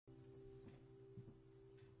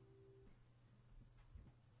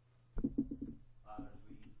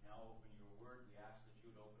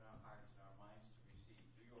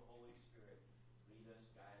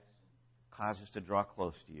cause us to draw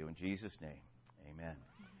close to you. In Jesus' name, amen.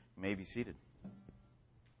 You may be seated.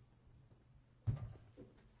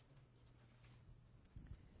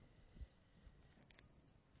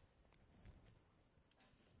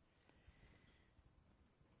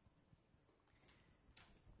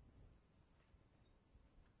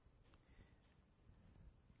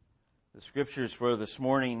 The scriptures for this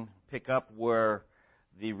morning pick up where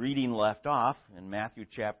the reading left off in Matthew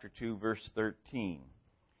chapter 2, verse 13.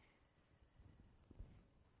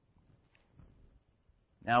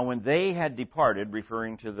 Now when they had departed,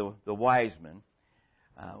 referring to the wise men,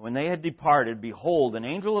 when they had departed, behold, an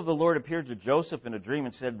angel of the Lord appeared to Joseph in a dream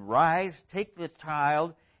and said, Rise, take the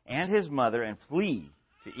child and his mother and flee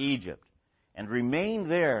to Egypt, and remain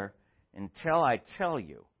there until I tell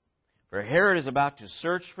you. For Herod is about to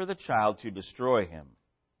search for the child to destroy him.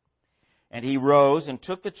 And he rose and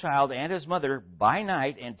took the child and his mother by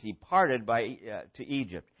night and departed to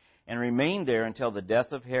Egypt, and remained there until the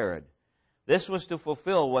death of Herod. This was to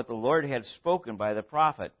fulfill what the Lord had spoken by the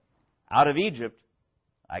prophet. Out of Egypt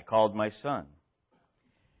I called my son.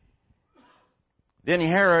 Then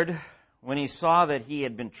Herod, when he saw that he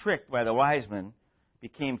had been tricked by the wise men,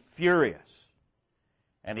 became furious.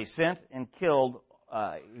 And he sent and killed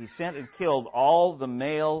all the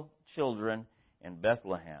male children in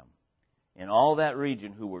Bethlehem, in all that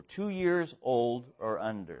region, who were 2 years old or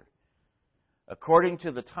under, according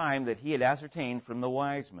to the time that he had ascertained from the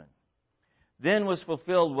wise men. Then was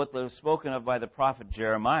fulfilled what was spoken of by the prophet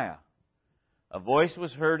Jeremiah. A voice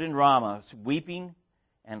was heard in Ramah, weeping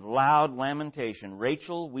and loud lamentation,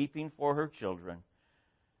 Rachel weeping for her children.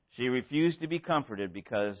 She refused to be comforted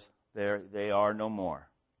because they are no more.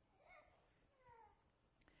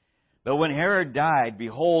 But when Herod died,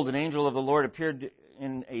 behold, an angel of the Lord appeared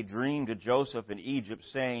in a dream to Joseph in Egypt,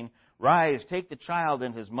 saying, Rise, take the child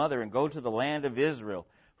and his mother, and go to the land of Israel,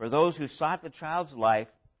 for those who sought the child's life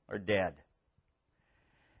are dead.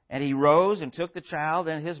 And he rose and took the child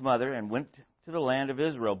and his mother and went to the land of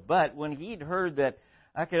Israel. But when he'd heard that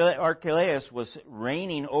Archelaus was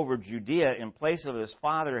reigning over Judea in place of his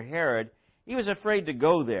father Herod, he was afraid to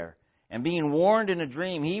go there. And being warned in a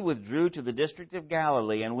dream, he withdrew to the district of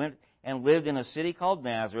Galilee and went and lived in a city called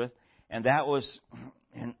Nazareth, and that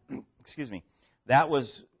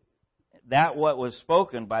what was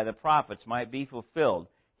spoken by the prophets might be fulfilled.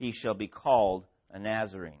 He shall be called a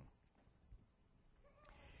Nazarene.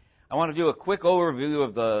 I want to do a quick overview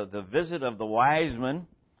of the visit of the wise men.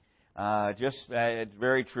 It's a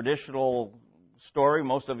very traditional story.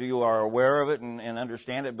 Most of you are aware of it and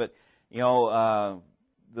understand it. But,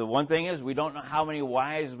 the one thing is we don't know how many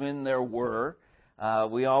wise men there were.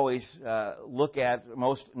 We always look at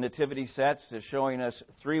most nativity sets as showing us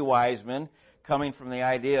 3 wise men, coming from the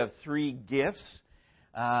idea of 3 gifts.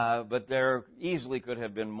 But there easily could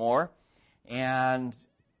have been more. And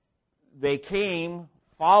they came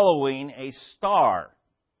following a star.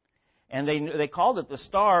 And they called it the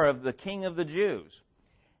star of the King of the Jews.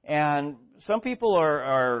 And some people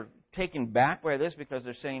are taken back by this because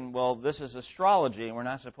they're saying, well, this is astrology and we're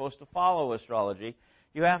not supposed to follow astrology.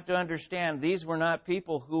 You have to understand, these were not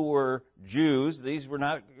people who were Jews. These were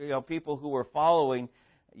not people who were following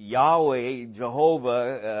Yahweh,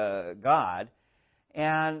 Jehovah, God.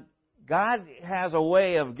 And God has a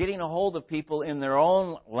way of getting a hold of people in their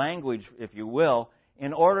own language, if you will,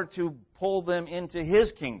 in order to pull them into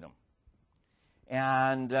His kingdom.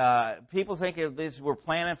 And people think if these were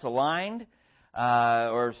planets aligned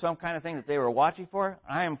or some kind of thing that they were watching for.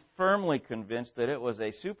 I am firmly convinced that it was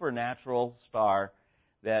a supernatural star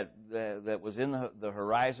that was in the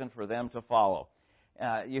horizon for them to follow.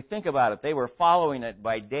 You think about it. They were following it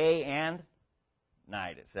by day and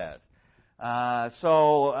night, it says.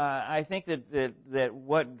 So I think that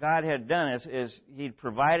what God had done is He'd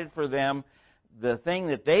provided for them the thing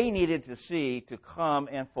that they needed to see to come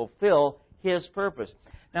and fulfill His purpose.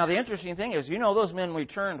 Now, the interesting thing is, those men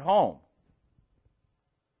returned home.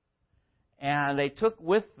 And they took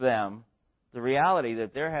with them the reality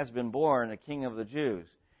that there has been born a King of the Jews.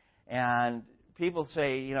 And people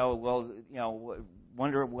say,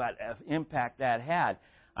 wonder what impact that had.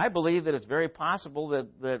 I believe that it's very possible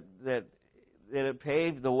that it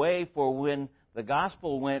paved the way for when the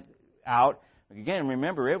gospel went out. Again,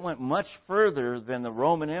 remember, it went much further than the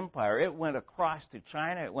Roman Empire. It went across to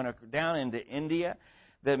China. It went down into India.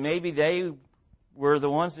 That maybe they were the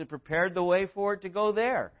ones that prepared the way for it to go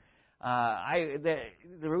there.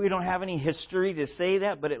 We don't have any history to say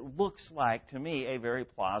that, but it looks like, to me, a very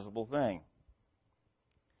plausible thing.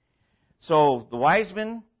 So the wise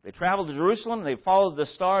men, they traveled to Jerusalem. They followed the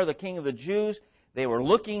star, the King of the Jews. They were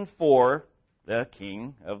looking for the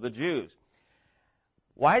King of the Jews.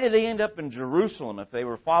 Why did they end up in Jerusalem if they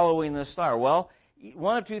were following the star? Well,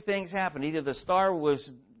 one of two things happened. Either the star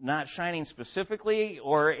was not shining specifically,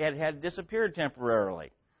 or it had disappeared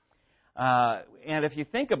temporarily. And if you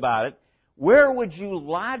think about it, where would you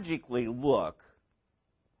logically look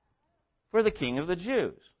for the King of the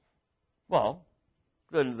Jews? Well,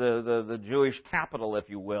 the Jewish capital, if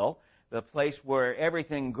you will, the place where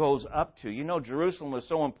everything goes up to. You know, Jerusalem was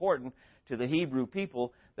so important to the Hebrew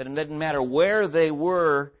people that it didn't matter where they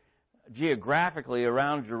were geographically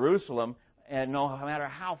around Jerusalem, and no matter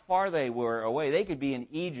how far they were away. They could be in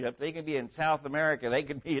Egypt, they could be in South America, they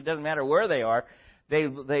could be, it doesn't matter where they are.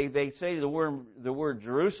 They say the word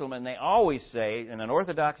Jerusalem, and they always say, and an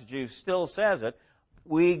Orthodox Jew still says it,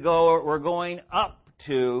 we're going up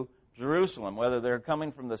to Jerusalem. Whether they're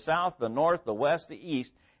coming from the south, the north, the west, the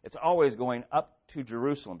east, it's always going up to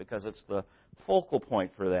Jerusalem because it's the focal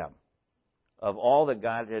point for them of all that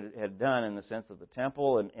God had done in the sense of the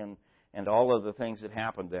temple and all of the things that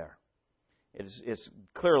happened there. It's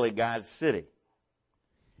clearly God's city.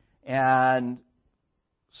 And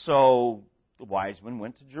so the wise men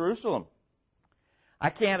went to Jerusalem. I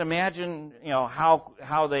can't imagine,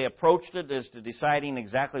 how they approached it as to deciding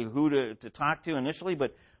exactly who to talk to initially,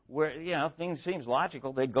 but where, things seems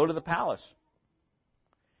logical. They'd go to the palace.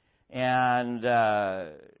 And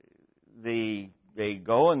they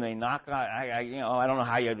go and they knock on, I don't know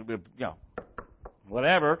how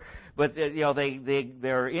whatever, but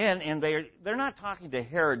they're in, and they're not talking to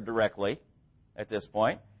Herod directly at this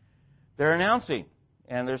point. They're announcing,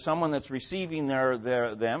 and there's someone that's receiving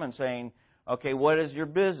them and saying, okay, what is your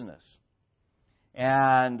business?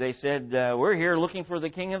 And they said, we're here looking for the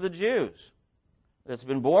King of the Jews that's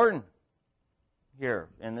been born here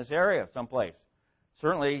in this area someplace.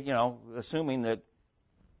 Certainly, assuming that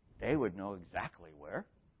they would know exactly where.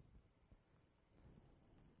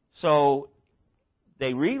 So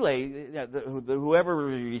they relay, whoever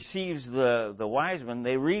receives the wise men,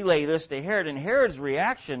 they relay this to Herod. And Herod's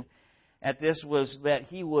reaction at this was that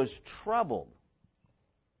he was troubled.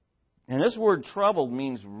 And this word troubled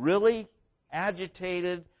means really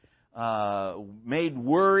agitated, made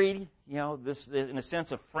worried, this in a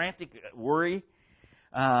sense of frantic worry.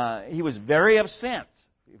 He was very upset,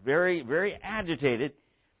 very, very agitated.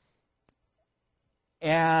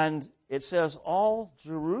 And it says, all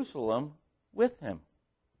Jerusalem with him.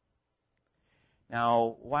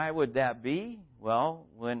 Now, why would that be? Well,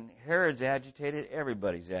 when Herod's agitated,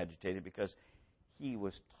 everybody's agitated because he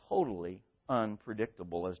was totally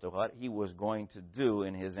unpredictable as to what he was going to do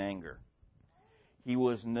in his anger. He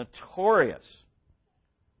was notorious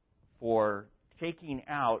for taking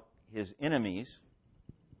out his enemies,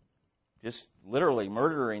 just literally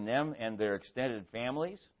murdering them and their extended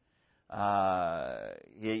families.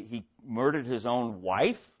 He murdered his own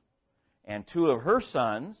wife and two of her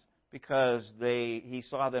sons because he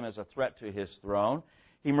saw them as a threat to his throne.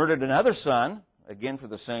 He murdered another son, again for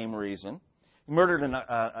the same reason. He murdered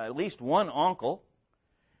at least one uncle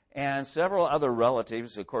and several other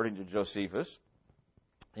relatives, according to Josephus,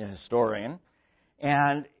 a historian,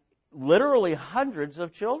 and literally hundreds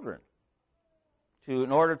of children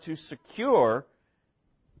in order to secure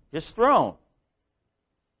his throne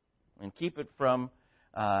and keep it from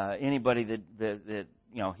anybody that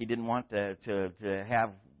he didn't want to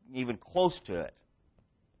have even close to it.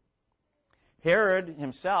 Herod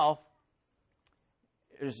himself,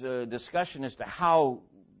 there's a discussion as to how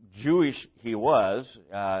Jewish he was.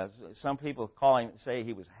 Some people say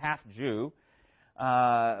he was half Jew.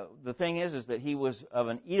 The thing is that he was of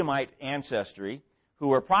an Edomite ancestry who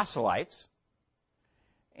were proselytes.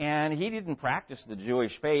 And he didn't practice the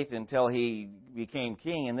Jewish faith until he became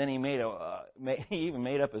king, and then he even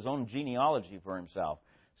made up his own genealogy for himself,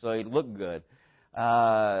 so he looked good.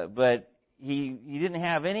 But he didn't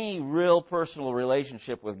have any real personal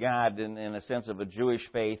relationship with God in a sense of a Jewish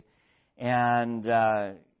faith, and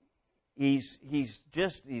he's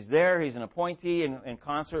there. He's an appointee in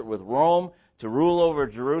concert with Rome to rule over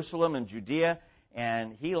Jerusalem and Judea,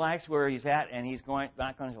 and he likes where he's at, and he's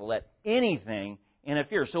not going to let anything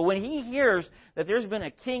interfere. So when he hears that there's been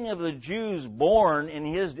a king of the Jews born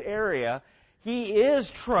in his area, he is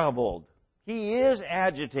troubled. He is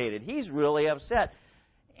agitated. He's really upset.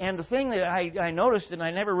 And the thing that I noticed and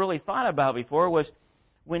I never really thought about before was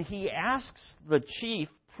when he asks the chief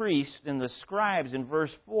priest and the scribes in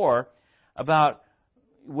verse 4 about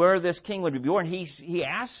where this king would be born, he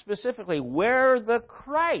asks specifically where the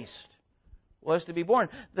Christ was to be born.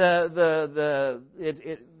 The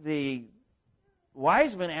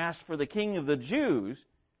wise men asked for the King of the Jews.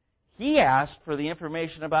 He asked for the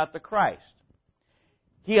information about the Christ.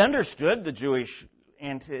 He understood the Jewish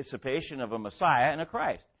anticipation of a Messiah and a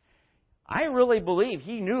Christ. I really believe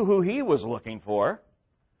he knew who he was looking for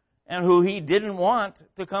and who he didn't want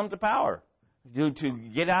to come to power, to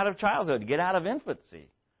get out of childhood, get out of infancy.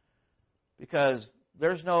 Because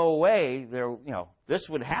there's no way this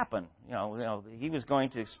would happen. He was going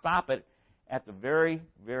to stop it at the very,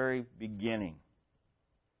 very beginning.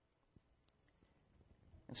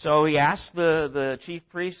 And so he asked the chief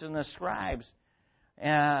priests and the scribes,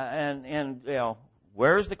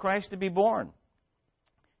 where is the Christ to be born?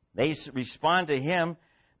 They respond to him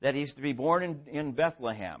that he's to be born in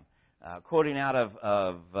Bethlehem, quoting out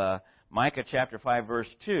of Micah chapter 5, verse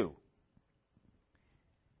 2.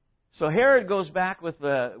 So Herod goes back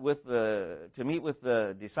to meet with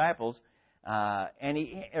the disciples, the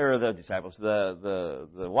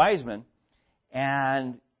wise men,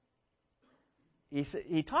 and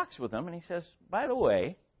he talks with them, and he says, by the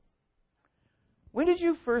way, when did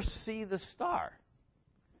you first see the star?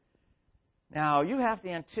 Now, you have to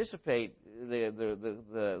anticipate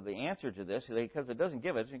the answer to this, because it doesn't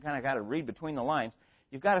give it. So you kind of got to read between the lines.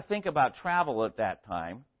 You've got to think about travel at that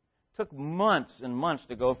time. It took months and months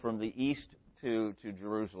to go from the east to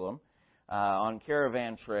Jerusalem on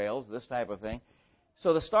caravan trails, this type of thing.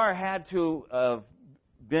 So the star had to have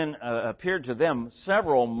appeared to them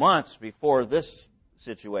several months before this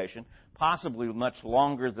situation, possibly much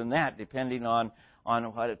longer than that, depending on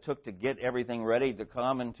what it took to get everything ready to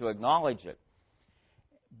come and to acknowledge it.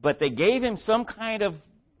 But they gave him some kind of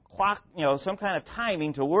clock, some kind of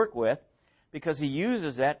timing to work with, because he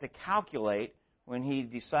uses that to calculate when he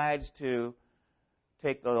decides to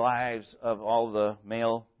take the lives of all the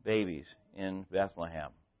male babies in Bethlehem.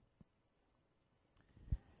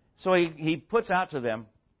 So he puts out to them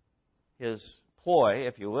his ploy,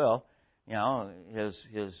 if you will, his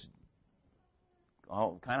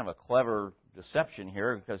kind of a clever deception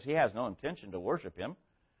here, because he has no intention to worship him.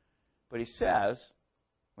 But he says,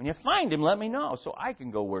 when you find him, let me know so I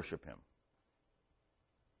can go worship him.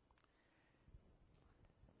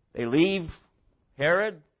 They leave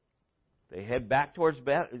Herod. They head back towards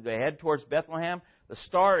Bethlehem. The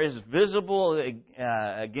star is visible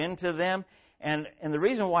again to them. And the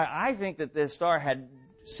reason why I think that this star had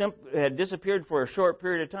disappeared for a short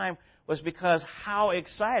period of time was because how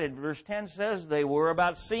excited, verse 10 says, they were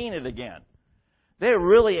about seeing it again. They're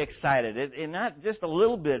really excited, and not just a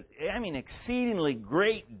little bit. I mean, exceedingly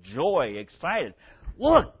great joy, excited.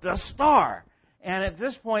 Look, the star! And at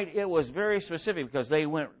this point, it was very specific, because they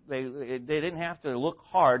didn't have to look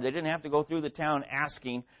hard. They didn't have to go through the town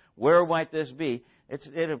asking, where might this be?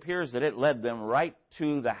 It appears that it led them right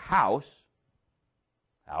to the house.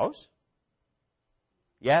 House?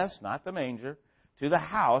 Yes, not the manger. To the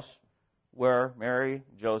house where Mary,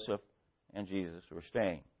 Joseph, and Jesus were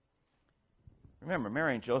staying. Remember,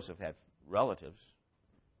 Mary and Joseph had relatives,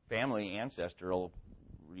 family, ancestral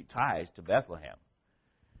ties to Bethlehem.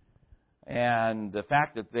 And the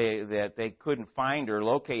fact that they couldn't find or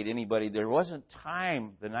locate anybody, there wasn't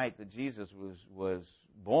time the night that Jesus was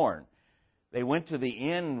born. They went to the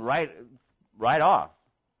inn right off.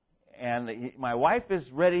 And my wife is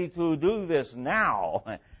ready to do this now.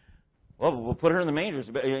 Well, we'll put her in the mangers,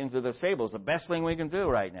 into the stables. The best thing we can do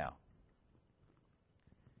right now.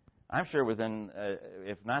 I'm sure within,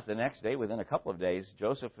 if not the next day, within a couple of days,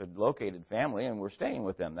 Joseph had located family and were staying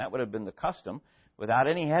with them. That would have been the custom. Without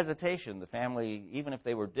any hesitation, the family, even if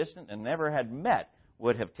they were distant and never had met,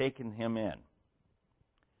 would have taken him in.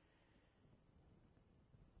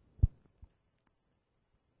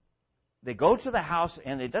 They go to the house,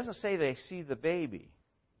 and it doesn't say they see the baby.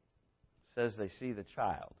 It says they see the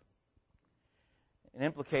child. An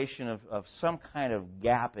implication of some kind of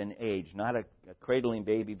gap in age, not a cradling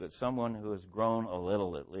baby, but someone who has grown a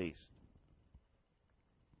little at least.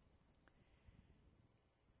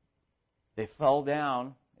 They fell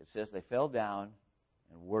down, it says they fell down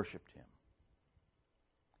and worshipped him.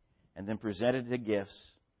 And then presented the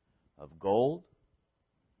gifts of gold,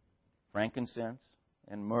 frankincense,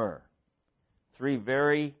 and myrrh. 3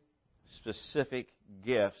 very specific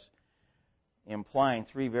gifts implying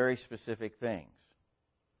 3 very specific things.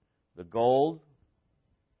 The gold,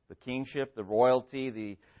 the kingship, the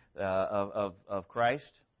royalty of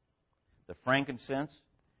Christ. The frankincense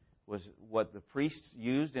was what the priests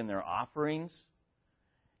used in their offerings,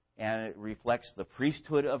 and it reflects the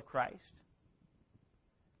priesthood of Christ.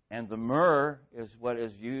 And the myrrh is what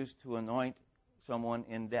is used to anoint someone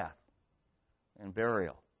in death and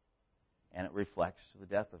burial, and it reflects the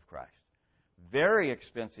death of Christ. Very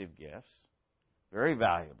expensive gifts, very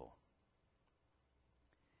valuable.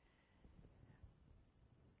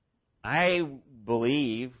 I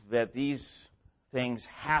believe that these things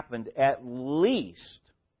happened at least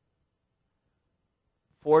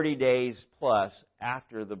 40 days plus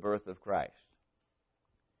after the birth of Christ.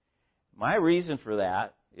 My reason for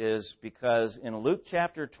that is because in Luke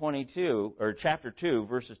chapter 22, or chapter 2,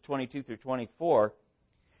 verses 22 through 24,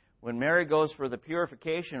 when Mary goes for the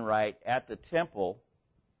purification rite at the temple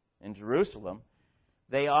in Jerusalem,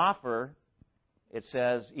 they offer, it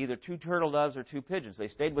says, either 2 turtle doves or 2 pigeons. They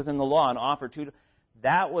stayed within the law and offered 2.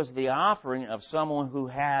 That was the offering of someone who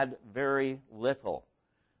had very little.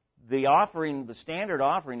 The offering, the standard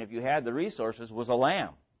offering, if you had the resources, was a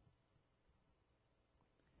lamb.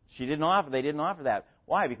 They didn't offer that.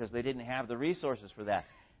 Why? Because they didn't have the resources for that.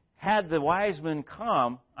 Had the wise men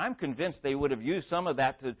come, I'm convinced they would have used some of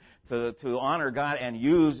that to honor God and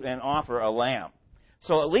use and offer a lamb.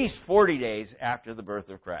 So at least 40 days after the birth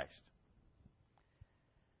of Christ.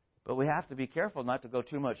 But we have to be careful not to go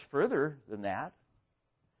too much further than that,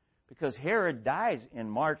 because Herod dies in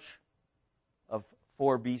March of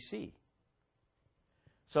 4 BC.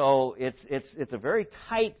 So it's a very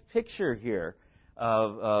tight picture here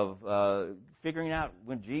of figuring out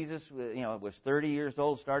when Jesus, was 30 years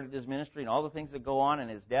old, started his ministry, and all the things that go on in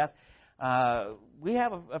his death. We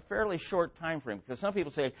have a fairly short time frame, because some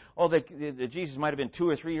people say, that Jesus might have been 2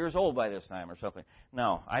 or 3 years old by this time or something.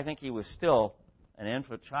 No, I think he was still an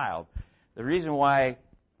infant child. The reason why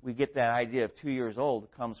we get that idea of 2 years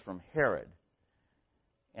old comes from Herod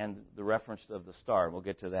and the reference of the star. We'll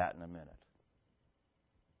get to that in a minute.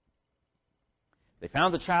 They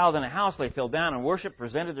found the child in a house. They fell down and worshiped,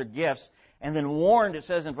 presented their gifts, and then warned, it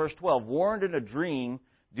says in verse 12, warned in a dream,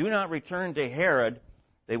 do not return to Herod.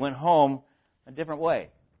 They went home a different way.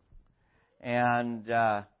 And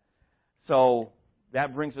so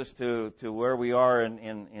that brings us to where we are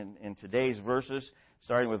in today's verses,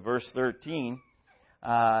 starting with verse 13,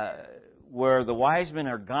 where the wise men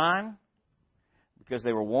are gone because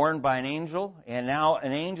they were warned by an angel, and now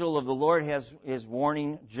an angel of the Lord is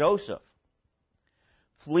warning Joseph.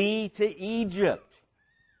 Flee to Egypt.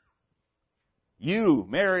 You,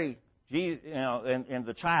 Mary, and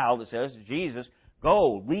the child, it says, Jesus,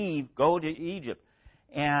 go to Egypt.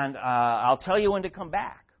 And I'll tell you when to come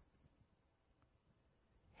back.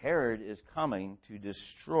 Herod is coming to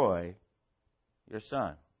destroy your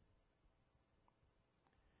son.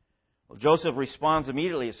 Well, Joseph responds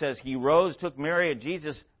immediately. It says, he rose, took Mary and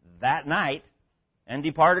Jesus that night, and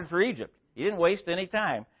departed for Egypt. He didn't waste any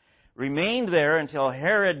time. Remained there until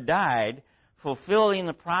Herod died, fulfilling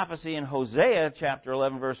the prophecy in Hosea chapter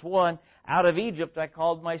 11, verse 1, out of Egypt I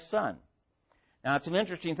called my son. Now, it's an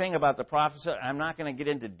interesting thing about the prophecy. I'm not going to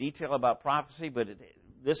get into detail about prophecy, but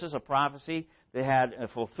this is a prophecy that had a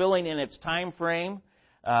fulfilling in its time frame,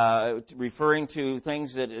 referring to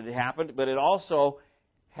things that had happened, but it also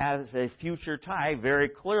has a future tie very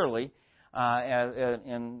clearly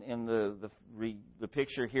in the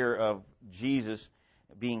picture here of Jesus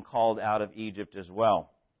being called out of Egypt as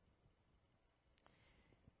well.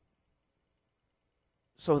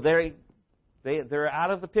 So they're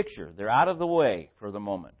out of the picture. They're out of the way for the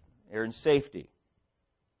moment. They're in safety.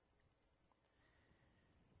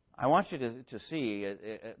 I want you to see,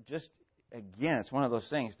 just again, it's one of those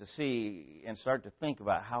things to see and start to think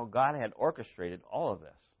about how God had orchestrated all of this.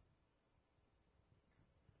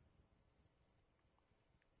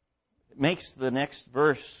 It makes the next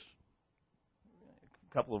verse,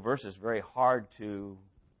 a couple of verses, very hard to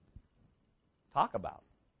talk about.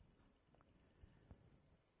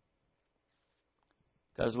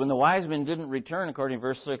 Because when the wise men didn't return, according to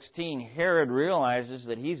verse 16, Herod realizes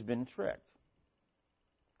that he's been tricked.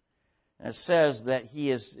 And it says that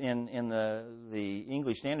he is, in the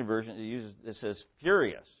English Standard Version, it says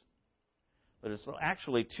furious. But it's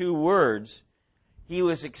actually 2 words. He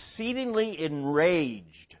was exceedingly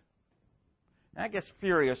enraged. Now, I guess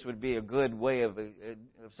furious would be a good way of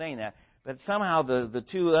saying that. But somehow the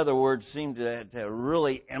 2 other words seem to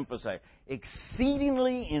really emphasize.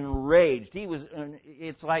 Exceedingly enraged.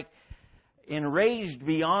 It's like enraged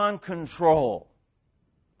beyond control.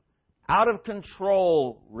 Out of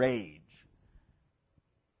control rage.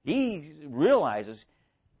 He realizes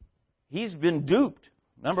he's been duped.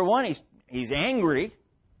 Number one, he's angry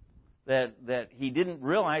that he didn't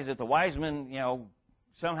realize that the wise men,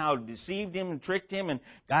 somehow deceived him and tricked him and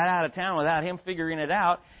got out of town without him figuring it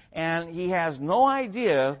out. And he has no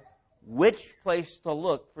idea which place to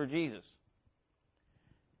look for Jesus.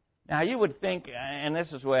 Now, you would think, and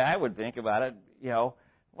this is the way I would think about it,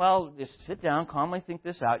 well, just sit down, calmly think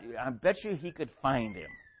this out. I bet you he could find him.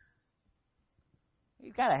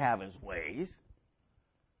 He's got to have his ways.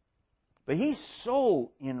 But he's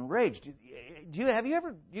so enraged. Do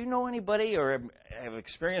you know anybody or have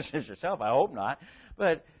experienced this yourself? I hope not.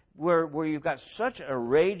 But where you've got such a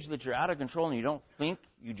rage that you're out of control and you don't think,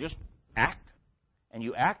 you just act, and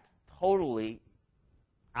you act totally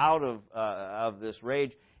out of this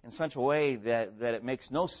rage in such a way that it makes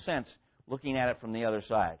no sense looking at it from the other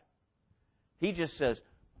side. He just says,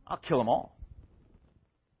 I'll kill them all.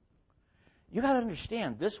 You got to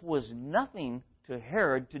understand, this was nothing to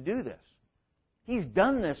Herod to do this. He's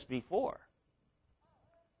done this before.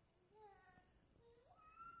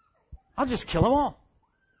 I'll just kill them all.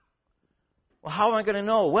 Well, how am I going to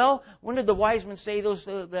know? Well, when did the wise men say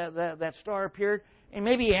that star appeared? And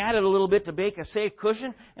maybe he added a little bit to make a safe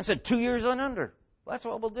cushion and said 2 years and under. Well, that's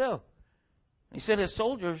what we'll do. He sent his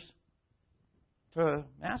soldiers to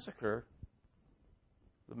massacre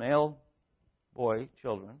the male boy,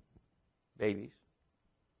 children, babies,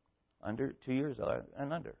 under 2 years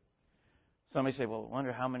and under. Somebody say, well, I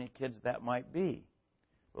wonder how many kids that might be.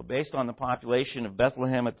 Well, based on the population of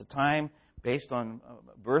Bethlehem at the time, based on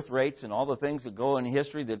birth rates and all the things that go in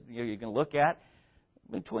history that you can look at,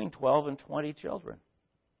 between 12 and 20 children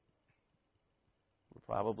were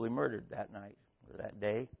probably murdered that night or that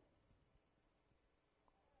day.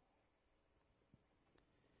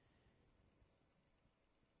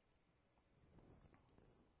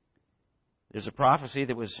 There's a prophecy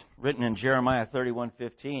that was written in Jeremiah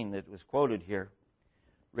 31:15 that was quoted here.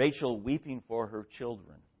 Rachel weeping for her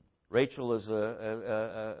children. Rachel is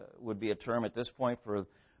would be a term at this point for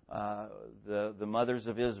the mothers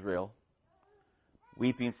of Israel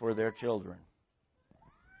weeping for their children.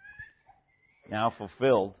 Now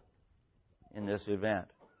fulfilled in this event.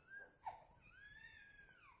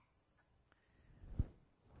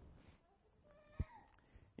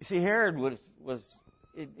 You see, Herod was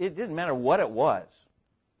it didn't matter what it was.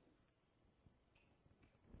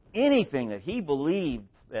 Anything that he believed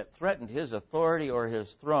that threatened his authority or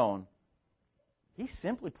his throne, he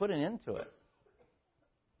simply put an end to it.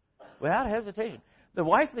 Without hesitation. The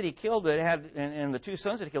wife that he killed that had, and the two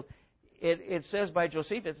sons that he killed, it says by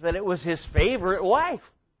Josephus that it was his favorite wife.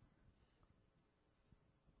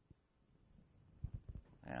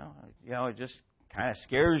 It just kind of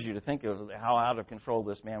scares you to think of how out of control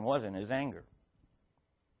this man was in his anger.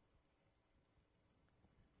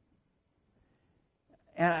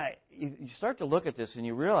 And you start to look at this and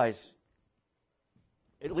you realize,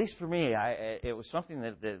 at least for me, it was something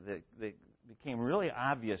that became really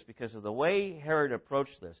obvious because of the way Herod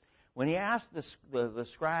approached this. When he asked the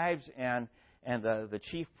scribes and the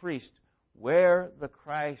chief priest where the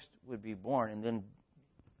Christ would be born and then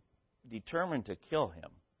determined to kill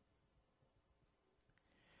him,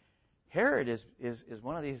 Herod is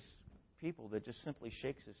one of these people that just simply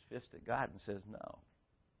shakes his fist at God and says no.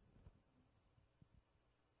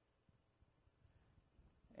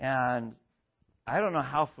 And I don't know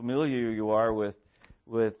how familiar you are with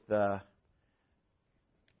the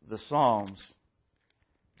Psalms,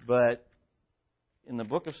 but in the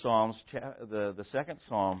book of Psalms, the second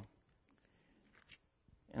Psalm,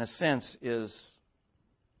 in a sense, is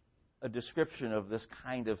a description of this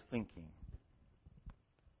kind of thinking.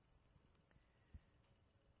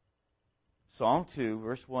 Psalm 2,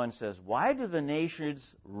 verse 1 says, "Why do the nations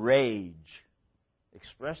rage,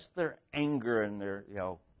 express their anger and their,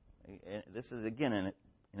 this is again an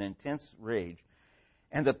intense rage,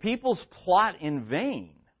 and the peoples plot in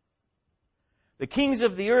vain. The kings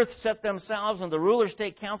of the earth set themselves, and the rulers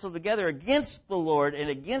take counsel together against the Lord and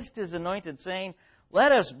against His anointed, saying,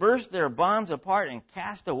 let us burst their bonds apart and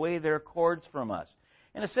cast away their cords from us."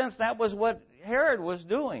 In a sense, that was what Herod was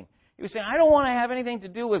doing. He was saying, I don't want to have anything to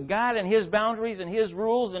do with God and His boundaries and His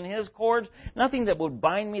rules and His cords. Nothing that would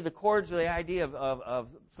bind me. The cords are the idea of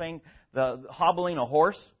saying, hobbling a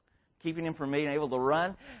horse, keeping him from being able to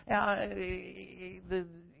run.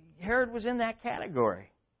 Herod was in that category.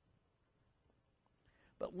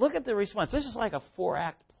 But look at the response. This is like a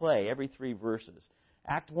 4-act play, every 3 verses.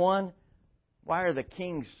 Act 1, why are the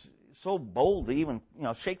kings so bold to even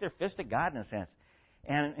shake their fist at God in a sense?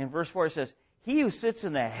 And in verse 4 it says, he who sits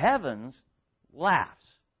in the heavens laughs.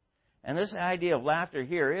 And this idea of laughter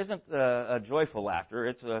here isn't a joyful laughter.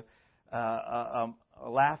 It's a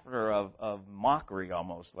laughter of mockery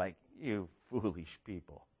almost, like, you foolish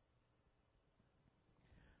people.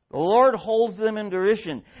 The Lord holds them in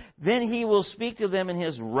derision. Then He will speak to them in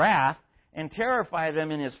His wrath and terrify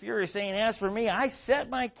them in His fury, saying, as for me, I set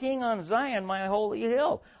my king on Zion, my holy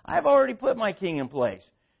hill. I've already put my king in place.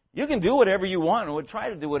 You can do whatever you want and would try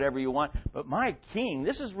to do whatever you want, but my king,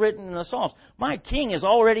 this is written in the Psalms, my king is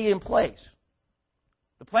already in place.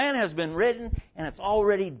 The plan has been written and it's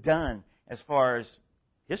already done as far as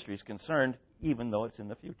history is concerned, even though it's in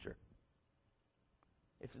the future.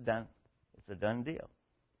 It's done. It's a done deal.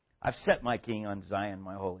 I've set my king on Zion,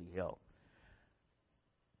 my holy hill.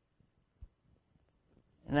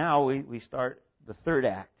 Now we start the third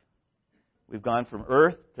act. We've gone from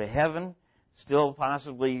earth to heaven, still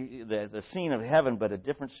possibly the scene of heaven, but a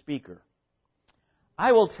different speaker.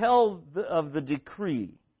 I will tell of the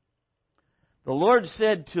decree. The Lord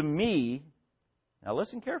said to me, now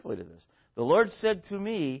listen carefully to this. The Lord said to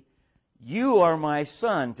me, you are my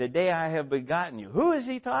son. Today I have begotten you. Who is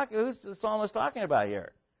he talking? Who's the psalmist talking about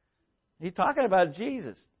here? He's talking about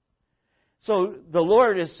Jesus. So the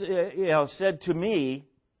Lord has said to me,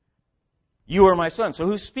 you are my son. So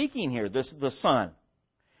who's speaking here? The Son.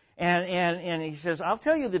 And he says, I'll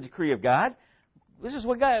tell you the decree of God. This is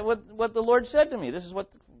what the Lord said to me. This is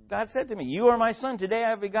what God said to me. You are my son. Today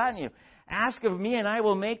I have begotten you. Ask of me, and I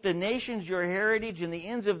will make the nations your heritage, and the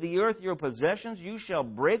ends of the earth your possessions. You shall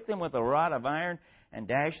break them with a rod of iron and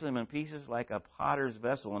dash them in pieces like a potter's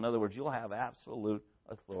vessel. In other words, you'll have absolute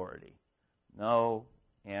authority. No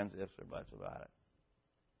ands, ifs, or buts about it.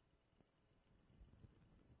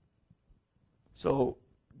 So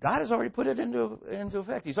God has already put it into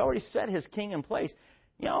effect. He's already set His king in place.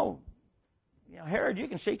 Herod, you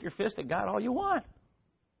can shake your fist at God all you want.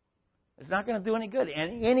 It's not going to do any good.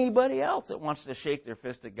 And anybody else that wants to shake their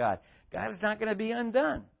fist at God, God is not going to be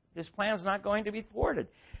undone. His plan is not going to be thwarted.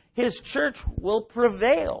 His church will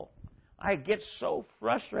prevail. I get so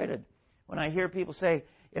frustrated when I hear people say,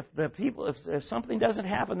 if something doesn't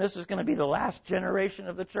happen, this is going to be the last generation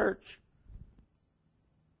of the church.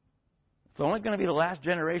 It's only going to be the last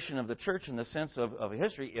generation of the church in the sense of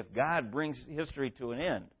history if God brings history to an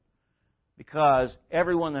end. Because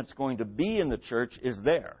everyone that's going to be in the church is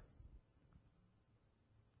there.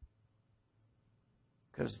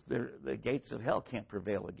 Because the gates of hell can't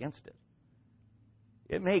prevail against it.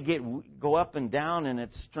 It may go up and down in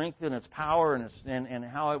its strength and its power and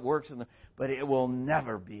how it works, but it will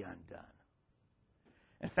never be undone.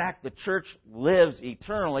 In fact, the church lives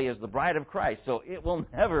eternally as the bride of Christ, so it will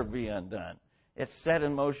never be undone. It's set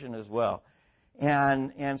in motion as well.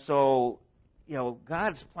 And so,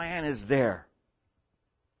 God's plan is there.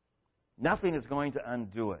 Nothing is going to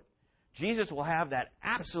undo it. Jesus will have that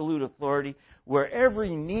absolute authority where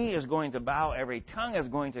every knee is going to bow, every tongue is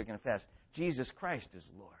going to confess Jesus Christ is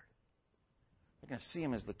Lord. We're going to see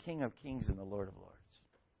Him as the King of Kings and the Lord of Lords.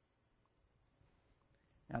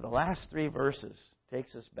 Now, the last three verses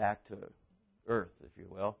takes us back to earth, if you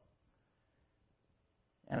will.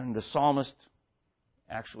 And the psalmist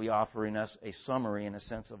actually offering us a summary in a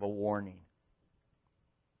sense of a warning.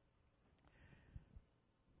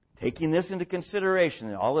 Taking this into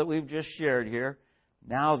consideration, all that we've just shared here,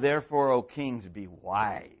 now therefore, O kings, be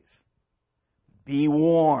wise. Be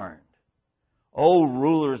warned. O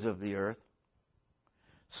rulers of the earth,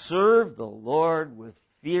 serve the Lord with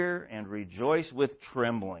fear and rejoice with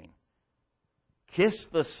trembling. Kiss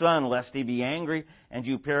the Son, lest He be angry and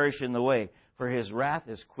you perish in the way, for His wrath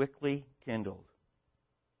is quickly kindled.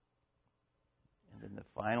 And then the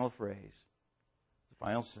final phrase, the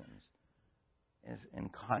final sentence, is in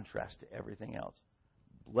contrast to everything else.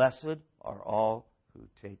 Blessed are all who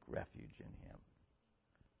take refuge in Him.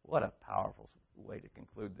 What a powerful way to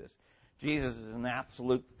conclude this. Jesus is an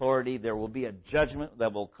absolute authority. There will be a judgment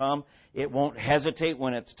that will come. It won't hesitate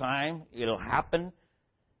when it's time. It'll happen.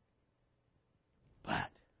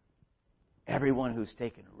 But everyone who's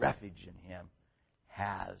taken refuge in Him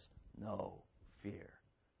has no fear.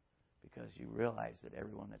 Because you realize that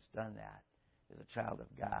everyone that's done that is a child of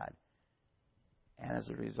God. And as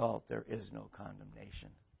a result, there is no condemnation.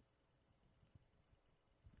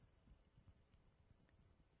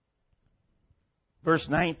 Verse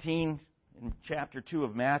 19 in chapter 2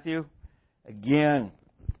 of Matthew. Again,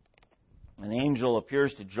 an angel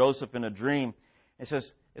appears to Joseph in a dream. It says,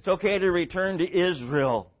 it's okay to return to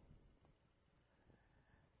Israel.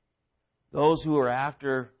 Those who are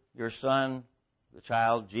after your son, the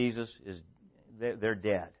child, Jesus, they're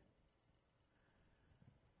dead.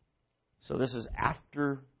 So this is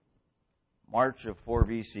after March of 4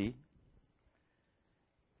 BC.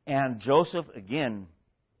 And Joseph, again,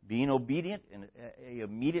 being obedient, and he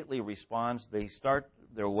immediately responds. They start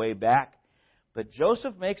their way back. But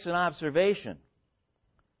Joseph makes an observation.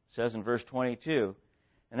 It says in verse 22.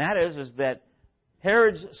 And that is that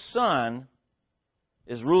Herod's son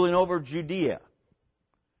is ruling over Judea.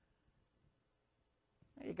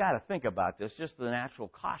 You got to think about this. Just the natural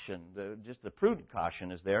caution, just the prudent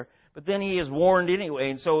caution is there. But then he is warned anyway,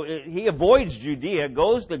 and so he avoids Judea,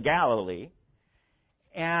 goes to Galilee,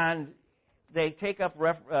 and they take up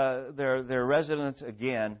their residence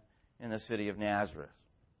again in the city of Nazareth.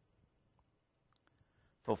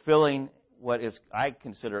 fulfilling what is, I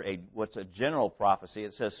consider, what's a general prophecy.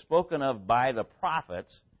 It says, spoken of by the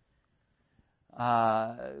prophets,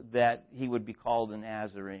 that he would be called a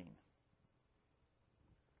Nazarene.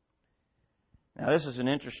 Now, this is an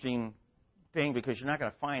interesting thing because you're not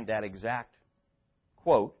going to find that exact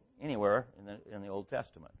quote anywhere in the Old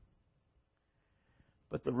Testament.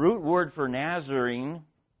 But the root word for Nazarene,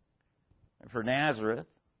 for Nazareth,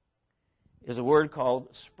 is a word called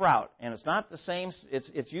sprout, and it's not the same.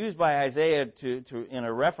 It's used by Isaiah in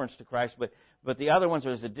a reference to Christ, but the other ones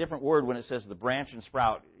there's a different word when it says the branch and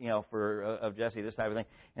sprout, for of Jesse, this type of thing.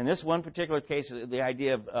 In this one particular case, the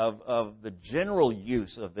idea of the general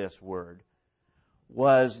use of this word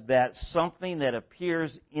was that something that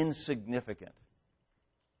appears insignificant.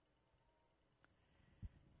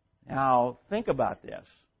 Now, think about this.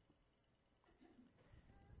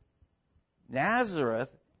 Nazareth,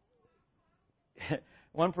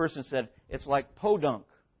 one person said, it's like podunk,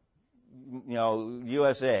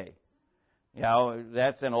 USA.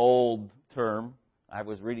 That's an old term. I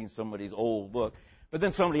was reading somebody's old book. But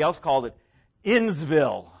then somebody else called it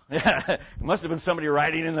Innsville. It must have been somebody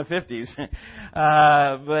writing in the 50s.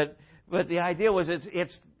 But the idea was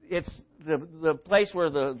it's the place where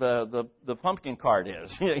the pumpkin cart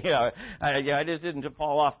is. I just didn't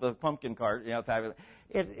fall off the pumpkin cart. Type of thing.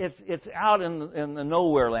 It's out in the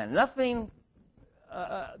nowhere land. Nothing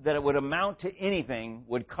that it would amount to anything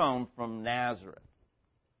would come from Nazareth.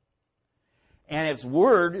 And its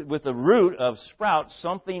word with the root of sprout,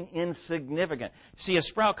 something insignificant. See, a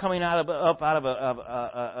sprout coming up out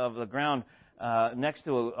of the ground next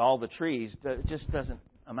to all the trees just doesn't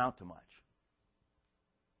amount to much.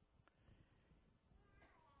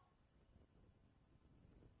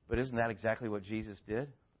 But isn't that exactly what Jesus did?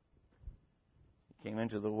 He came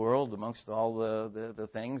into the world amongst all the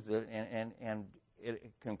things, and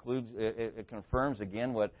it concludes, it confirms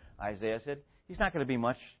again what Isaiah said. He's not going to be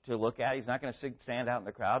much to look at. He's not going to stand out in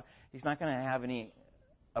the crowd. He's not going to have any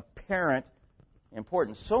apparent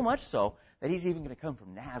importance. So much so that he's even going to come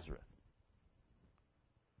from Nazareth.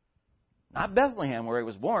 Not Bethlehem, where he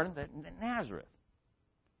was born, but Nazareth.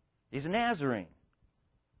 He's a Nazarene.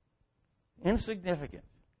 Insignificant.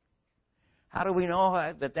 How do we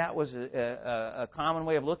know that was a common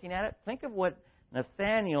way of looking at it? Think of what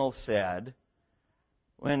Nathanael said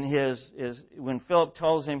when Philip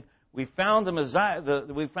tells him, "We found the Messiah.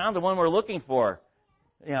 We found the one we're looking for.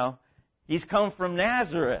 He's come from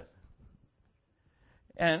Nazareth."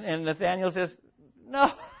 And Nathanael says,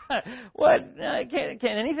 "No, what? Can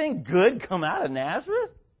anything good come out of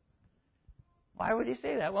Nazareth?" Why would he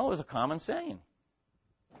say that? Well, it was a common saying.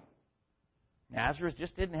 Nazareth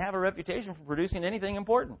just didn't have a reputation for producing anything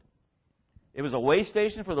important. It was a way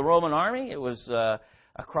station for the Roman army. It was a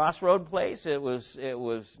crossroad place. It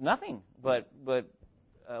was nothing but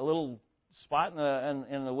a little spot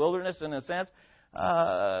in the wilderness, in a sense,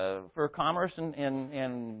 for commerce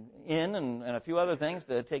and a few other things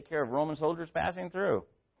to take care of Roman soldiers passing through.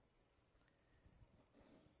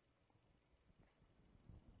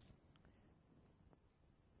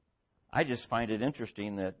 I just find it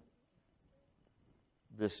interesting that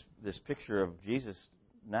this picture of Jesus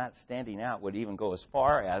not standing out would even go as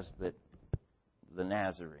far as the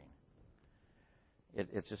Nazarene.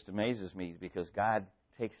 It just amazes me because God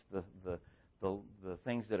takes the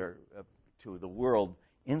things that are to the world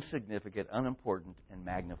insignificant, unimportant, and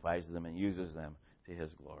magnifies them and uses them to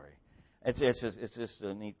His glory. It's just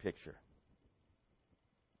a neat picture.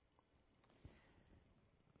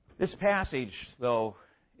 This passage, though,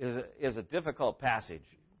 is a difficult passage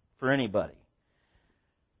for anybody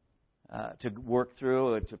to work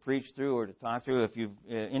through, or to preach through, or to talk through. If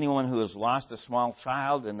anyone who has lost a small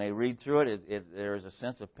child and they read through it, there is a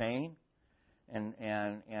sense of pain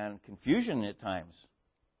and confusion at times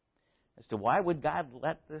as to why would God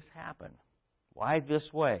let this happen? Why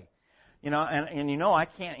this way? And I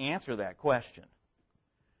can't answer that question.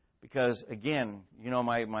 Because, again,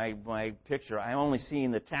 my picture, I'm only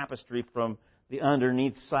seeing the tapestry from the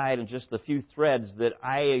underneath side and just the few threads that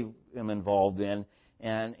I am involved in.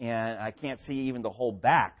 And I can't see even the whole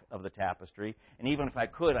back of the tapestry. And even if I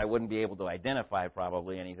could, I wouldn't be able to identify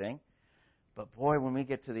probably anything. But boy, when we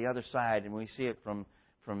get to the other side and we see it from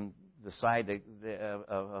the side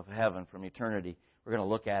of heaven, from eternity, we're going to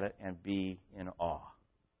look at it and be in awe.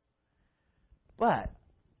 But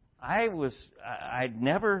I'd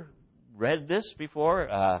never read this before.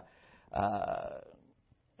 A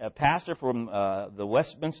pastor from the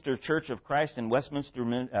Westminster Church of Christ in Westminster,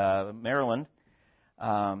 Maryland,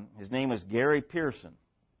 his name is Gary Pearson.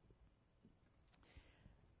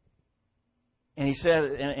 And he said,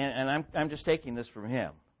 and I'm just taking this from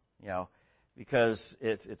him, because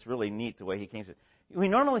it's really neat the way he came to it. We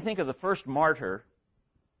normally think of the first martyr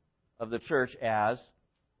of the church as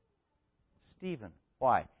Stephen.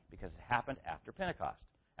 Why? Because it happened after Pentecost,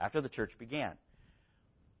 after the church began.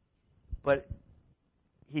 But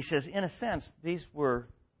he says, in a sense, these were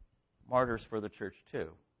martyrs for the church too,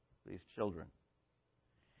 these children.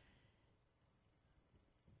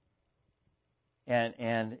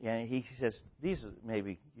 And he says, these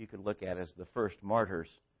maybe you could look at as the first martyrs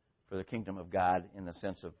for the kingdom of God in the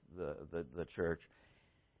sense of the church,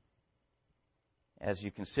 as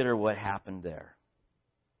you consider what happened there.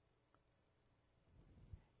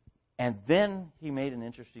 And then he made an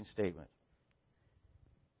interesting statement.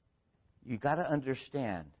 You got to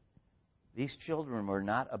understand, these children were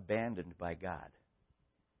not abandoned by God.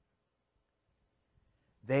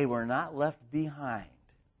 They were not left behind.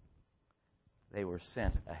 They were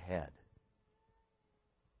sent ahead.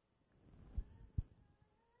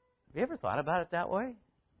 Have you ever thought about it that way?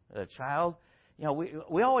 A child,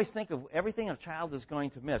 we always think of everything a child is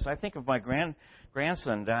going to miss. I think of my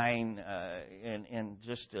grandson dying in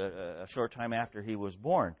just a short time after he was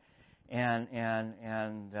born, and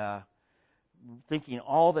thinking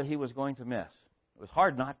all that he was going to miss. It was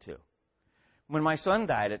hard not to. When my son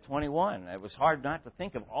died at 21, it was hard not to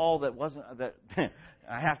think of all that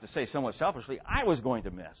I have to say somewhat selfishly, I was going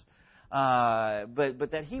to miss.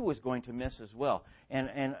 But that he was going to miss as well.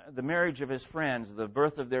 And the marriage of his friends, the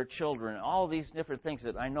birth of their children, all these different things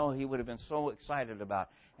that I know he would have been so excited about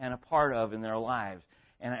and a part of in their lives.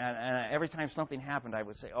 And every time something happened, I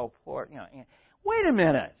would say, oh, poor, wait a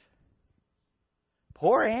minute.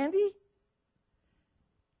 Poor Andy?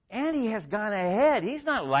 Andy has gone ahead. He's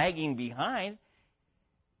not lagging behind.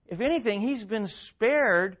 If anything, he's been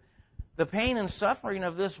spared the pain and suffering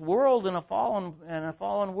of this world in a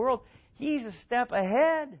fallen world. He's a step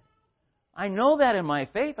ahead. I know that in my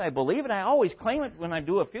faith. I believe it. I always claim it when I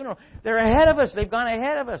do a funeral. They're ahead of us. They've gone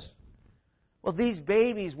ahead of us. Well, these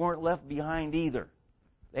babies weren't left behind either.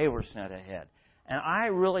 They were sent ahead. And I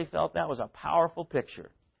really felt that was a powerful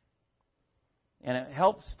picture. And it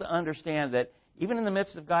helps to understand that even in the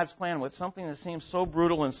midst of God's plan, with something that seems so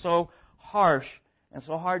brutal and so harsh and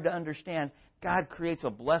so hard to understand, God creates a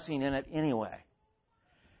blessing in it anyway.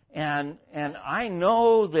 And I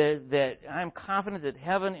know that I'm confident that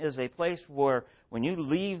heaven is a place where when you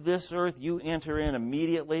leave this earth, you enter in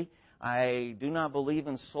immediately. I do not believe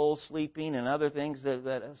in soul sleeping and other things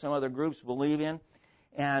that some other groups believe in.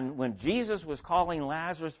 And when Jesus was calling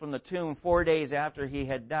Lazarus from the tomb 4 days after he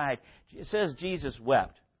had died, it says Jesus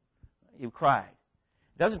wept. He cried.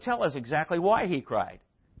 It doesn't tell us exactly why he cried.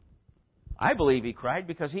 I believe he cried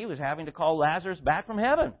because he was having to call Lazarus back from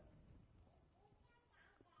heaven.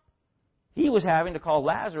 He was having to call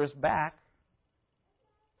Lazarus back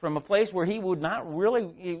from a place where he would not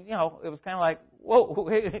really, it was kind of like, whoa,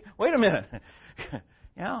 wait a minute.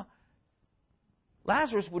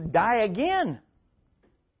 Lazarus would die again.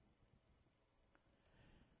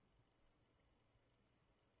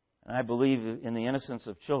 And I believe in the innocence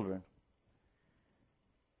of children.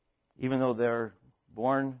 Even though they're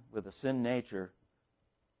born with a sin nature,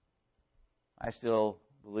 I still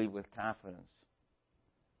believe with confidence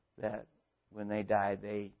that when they die,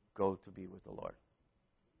 they go to be with the Lord.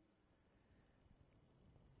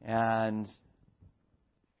 And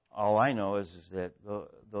all I know is that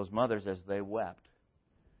those mothers, as they wept,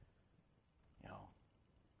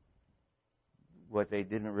 what they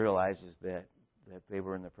didn't realize is that they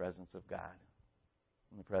were in the presence of God,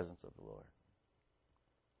 in the presence of the Lord.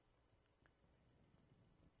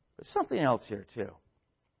 But something else here, too,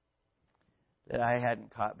 that I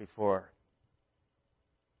hadn't caught before.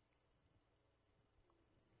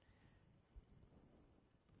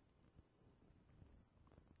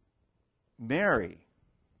 Mary.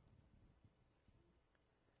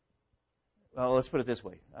 Well, let's put it this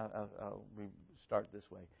way. I'll start this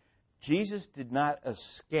way. Jesus did not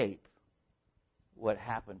escape what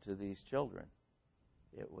happened to these children.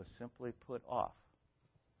 It was simply put off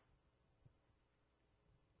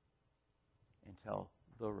until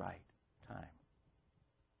the right time.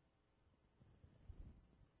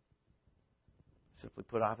 Simply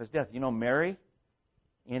put off his death. Mary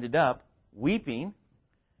ended up weeping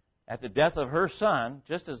at the death of her son,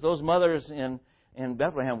 just as those mothers in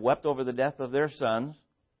Bethlehem wept over the death of their sons,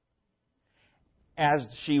 as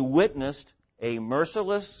she witnessed a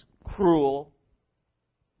merciless, cruel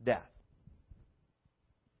death.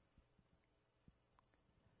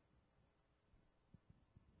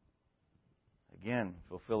 Again,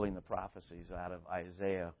 fulfilling the prophecies out of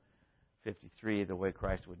Isaiah 53, the way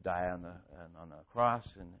Christ would die on the cross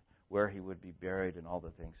and where he would be buried and all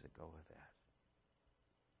the things that go with that.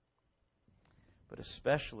 but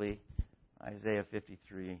especially Isaiah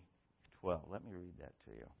 53:12. Let me read that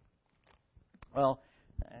to you. Well,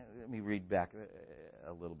 let me read back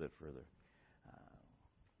a little bit further.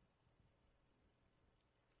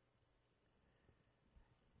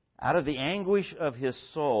 Out of the anguish of his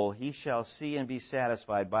soul he shall see and be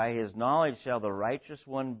satisfied. By his knowledge shall the righteous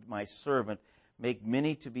one, my servant, make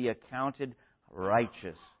many to be accounted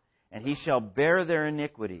righteous, and he shall bear their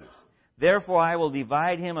iniquities. Therefore I will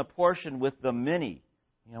divide him a portion with the many.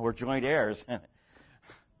 We're joint heirs.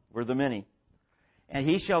 We're the many. And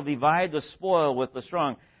he shall divide the spoil with the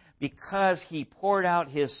strong, because he poured out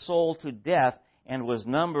his soul to death and was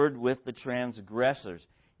numbered with the transgressors,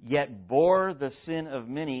 yet bore the sin of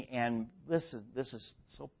many, and listen, this is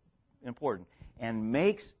so important, and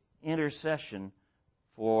makes intercession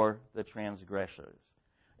for the transgressors.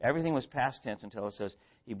 Everything was past tense until it says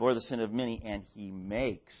he bore the sin of many, and he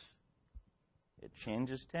makes. It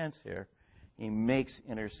changes tense here. He makes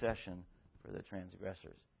intercession for the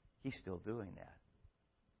transgressors. He's still doing that.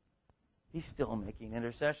 He's still making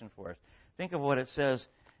intercession for us. Think of what it says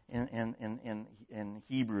in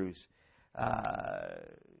Hebrews.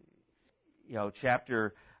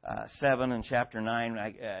 Chapter 7 and chapter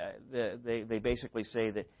 9, they basically say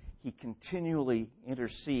that he continually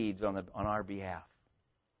intercedes on our behalf.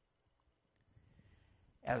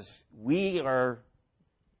 As we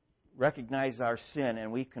recognize our sin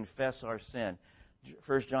and we confess our sin,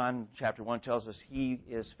 1 John chapter 1 tells us he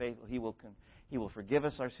is faithful. He will forgive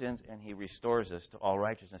us our sins, and he restores us to all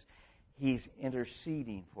righteousness. He's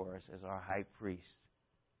interceding for us as our high priest.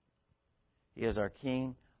 He is our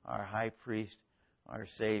king, our high priest, our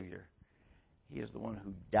Savior. He is the one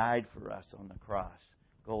who died for us on the cross.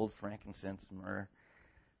 Gold, frankincense, myrrh.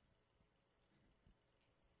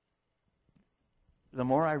 The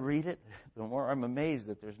more I read it, the more I'm amazed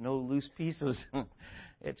that there's no loose pieces.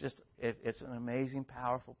 It's an amazing,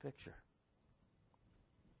 powerful picture.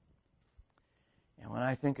 And when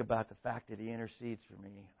I think about the fact that he intercedes for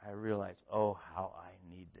me, I realize, oh, how I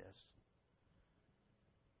need this.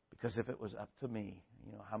 Because if it was up to me,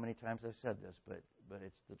 how many times I've said this, but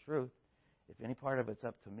it's the truth. If any part of it's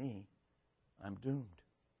up to me, I'm doomed.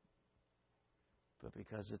 But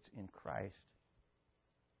because it's in Christ,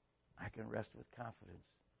 I can rest with confidence.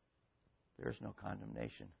 There is no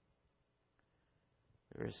condemnation.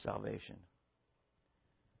 There is salvation.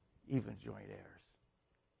 Even joint heirs.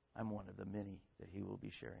 I'm one of the many that he will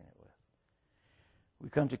be sharing it with. We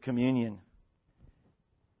come to communion.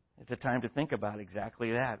 It's a time to think about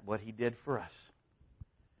exactly that, what he did for us.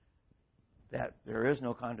 That there is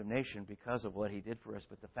no condemnation because of what he did for us,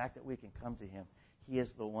 but the fact that we can come to him, he is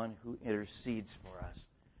the one who intercedes for us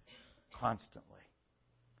constantly.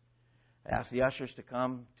 I ask the ushers to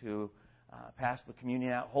come to pass the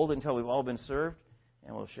communion out. Hold it until we've all been served,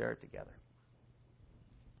 and we'll share it together.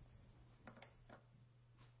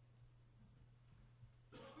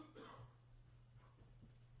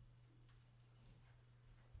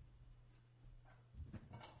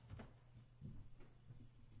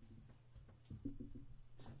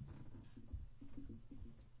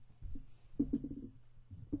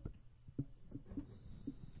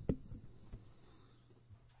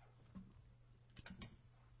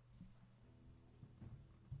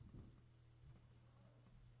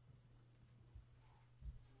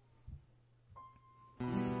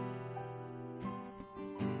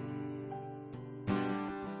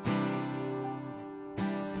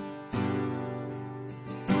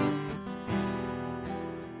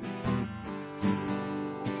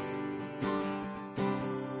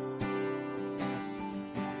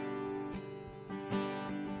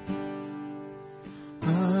 I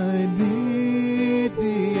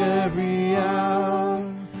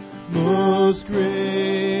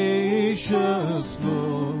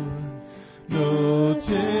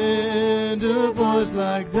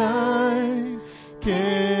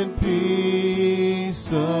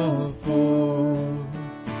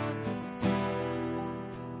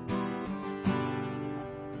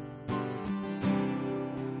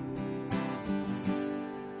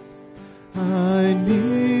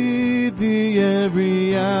need thee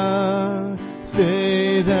every hour.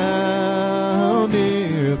 Stay thou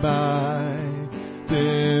nearby.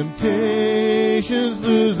 Temptations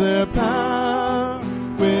lose their power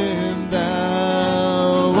when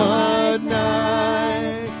thou art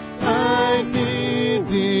nigh. I need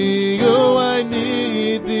thee, oh, I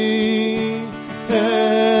need thee.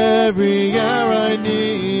 Every hour I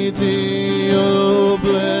need thee. Oh,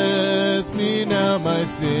 bless me now, my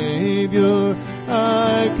Savior.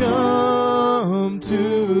 I come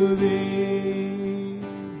to thee.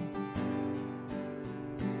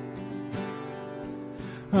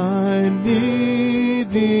 I need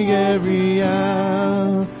every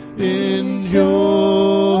hour.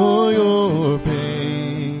 Enjoy your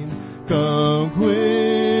pain. Come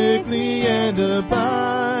quickly and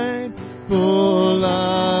abide, for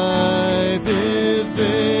life is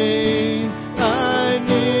vain. I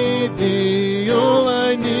need thee, oh,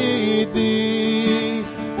 I need thee.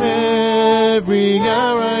 Every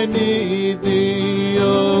hour I need thee.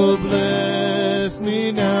 Oh, bless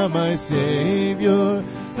me now, my Savior.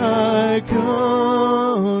 I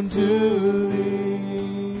come to thee.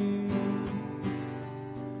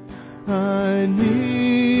 I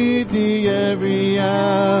need thee every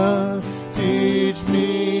hour. Teach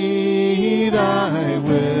me thy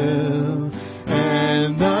will,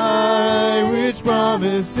 and thy rich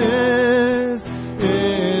promises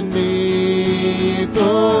in me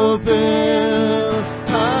fulfill.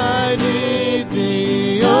 I need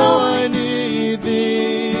thee, oh, I need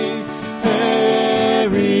thee.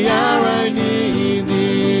 Every hour I need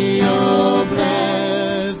thee. Oh,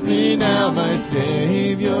 bless me now, my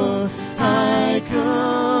Savior. I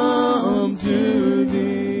come to thee.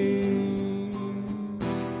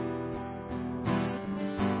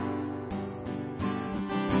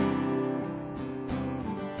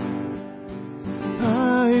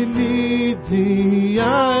 I need thee,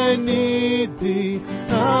 I need thee,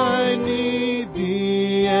 I need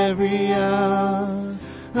thee every hour.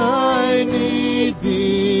 I need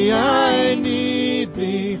thee, I need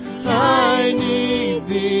thee, I need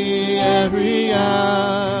thee every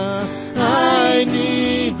hour. I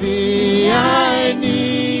need thee, I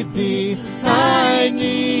need thee, I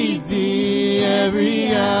need thee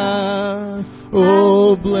every hour.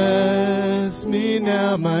 Oh, bless me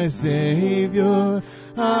now, my Savior.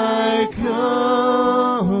 I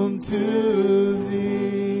come to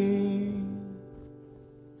thee.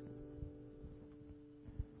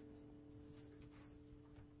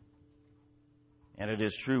 And it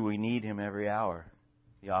is true, we need Him every hour.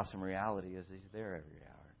 The awesome reality is He's there every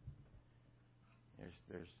hour.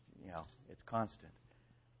 There's, it's constant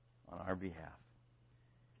on our behalf.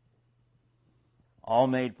 All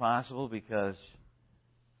made possible because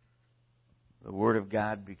the Word of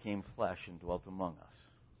God became flesh and dwelt among us.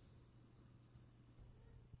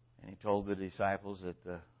 And He told the disciples at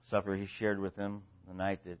the supper He shared with them the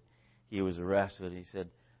night that He was arrested, He said,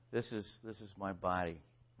 This is my body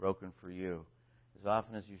broken for you. As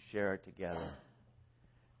often as you share it together,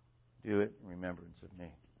 do it in remembrance of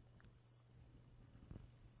me.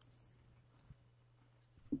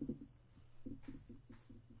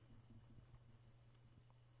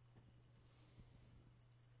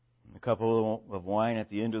 A cup of wine at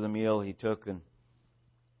the end of the meal He took and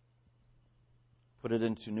put it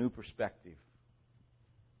into new perspective.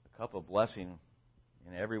 A cup of blessing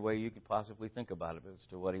in every way you could possibly think about it as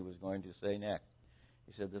to what He was going to say next.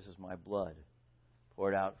 He said, This is my blood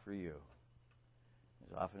poured out for you.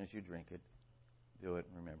 As often as you drink it, do it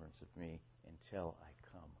in remembrance of me until I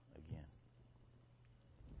come again.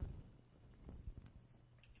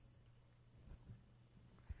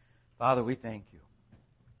 Father, we thank you.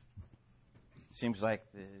 It seems like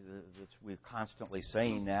we're constantly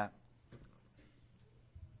saying that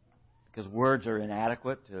because words are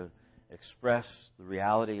inadequate to express the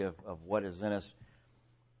reality of what is in us.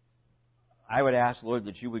 I would ask, Lord,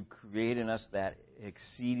 that you would create in us that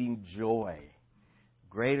exceeding joy,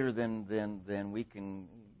 greater than we can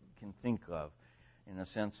think of, in the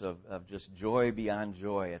sense of just joy beyond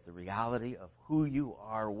joy at the reality of who you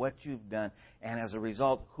are, what you've done, and as a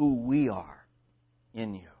result, who we are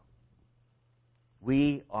in you.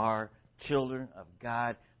 We are children of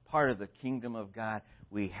God, part of the kingdom of God.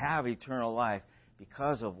 We have eternal life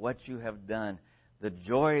because of what you have done. The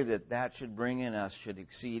joy that should bring in us should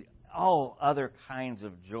exceed all other kinds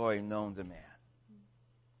of joy known to man.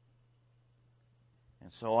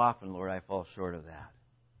 And so often, Lord, I fall short of that.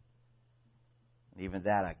 And even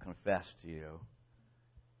that I confess to you,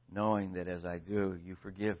 knowing that as I do, you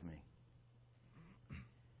forgive me.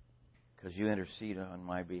 Because you intercede on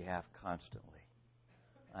my behalf constantly.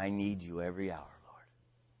 I need you every hour,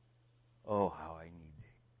 Lord. Oh, how I need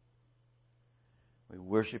thee. We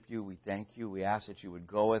worship you. We thank you. We ask that you would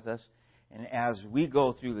go with us. And as we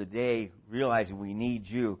go through the day realizing we need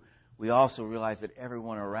you, we also realize that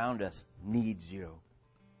everyone around us needs you.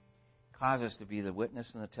 Cause us to be the witness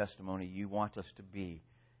and the testimony you want us to be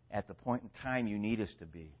at the point in time you need us to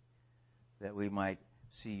be, that we might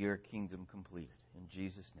see your kingdom completed. In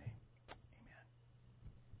Jesus' name, amen.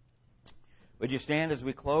 Would you stand as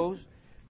we close?